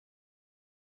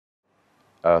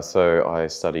So I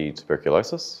study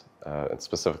tuberculosis, and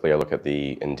specifically I look at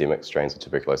the endemic strains of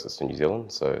tuberculosis in New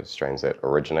Zealand, so strains that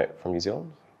originate from New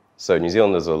Zealand. So New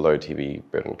Zealand is a low TB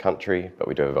burden country, but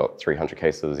we do have about 300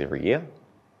 cases every year.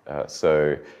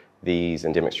 So these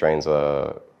endemic strains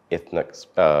are ethnic,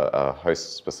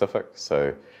 host specific,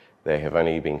 so they have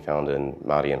only been found in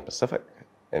Māori and Pacific.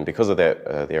 And because of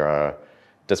that, there are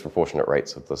disproportionate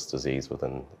rates of this disease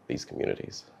within these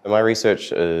communities. My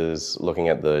research is looking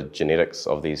at the genetics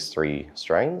of these three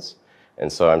strains. And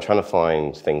so I'm trying to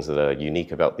find things that are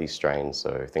unique about these strains,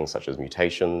 so things such as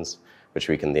mutations, which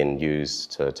we can then use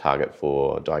to target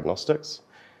for diagnostics.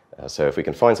 So if we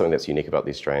can find something that's unique about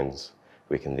these strains,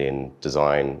 we can then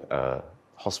design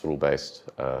hospital-based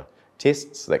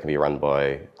tests that can be run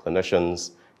by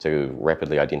clinicians to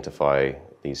rapidly identify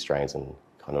these strains and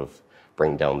kind of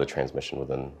bring down the transmission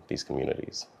within these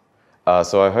communities.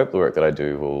 So I hope the work that I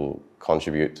do will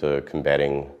contribute to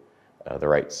combating the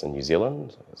rates in New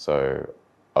Zealand. So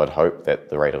I would hope that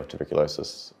the rate of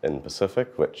tuberculosis in the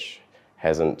Pacific, which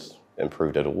hasn't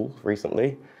improved at all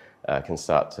recently, can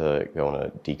start to go on a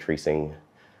decreasing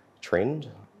trend.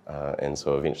 And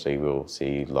so eventually we'll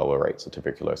see lower rates of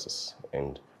tuberculosis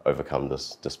and overcome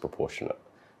this disproportionate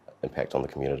impact on the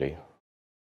community.